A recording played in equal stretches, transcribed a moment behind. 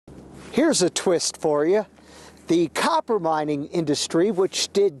Here's a twist for you. The copper mining industry,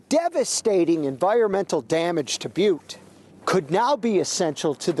 which did devastating environmental damage to Butte, could now be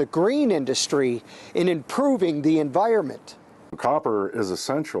essential to the green industry in improving the environment. Copper is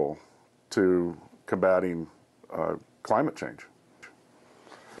essential to combating climate change.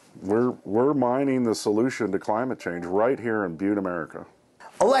 We're mining the solution to climate change right here in Butte, America.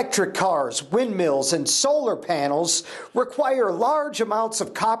 Electric cars, windmills, and solar panels require large amounts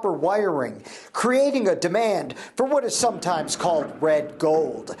of copper wiring, creating a demand for what is sometimes called red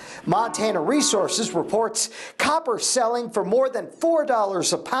gold. Montana Resources reports copper selling for more than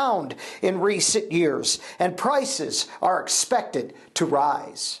 $4 a pound in recent years, and prices are expected to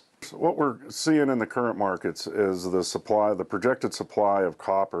rise. What we're seeing in the current markets is the projected supply of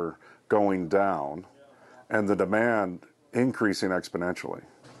copper going down and the demand increasing exponentially.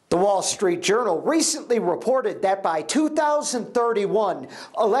 The Wall Street Journal recently reported that by 2031,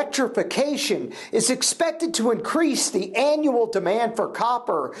 electrification is expected to increase the annual demand for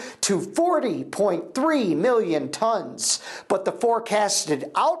copper to 40.3 million tons. But the forecasted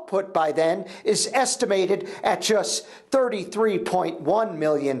output by then is estimated at just 33.1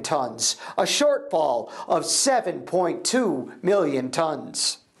 million tons, a shortfall of 7.2 million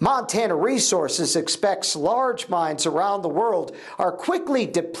tons. Montana Resources expects large mines around the world are quickly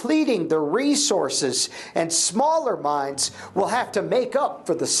depleting their resources, and smaller mines will have to make up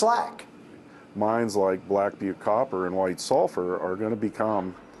for the slack. Mines like Black Butte Copper and White Sulfur are going to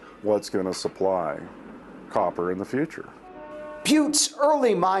become what's going to supply copper in the future. Butte's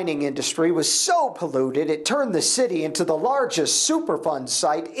early mining industry was so polluted it turned the city into the largest Superfund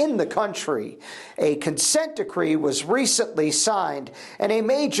site in the country. A consent decree was recently signed and a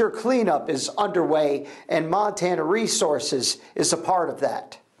major cleanup is underway, and Montana Resources is a part of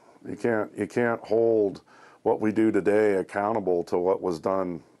that. You can't hold what we do today accountable to what was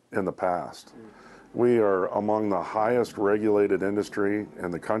done in the past. We are among the highest regulated industry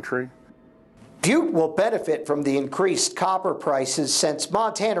in the country. Butte will benefit from the increased copper prices since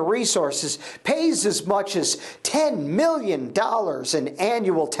Montana Resources pays as much as $10 million in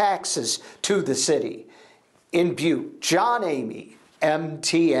annual taxes to the city. In Butte, John Amy,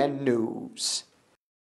 MTN News.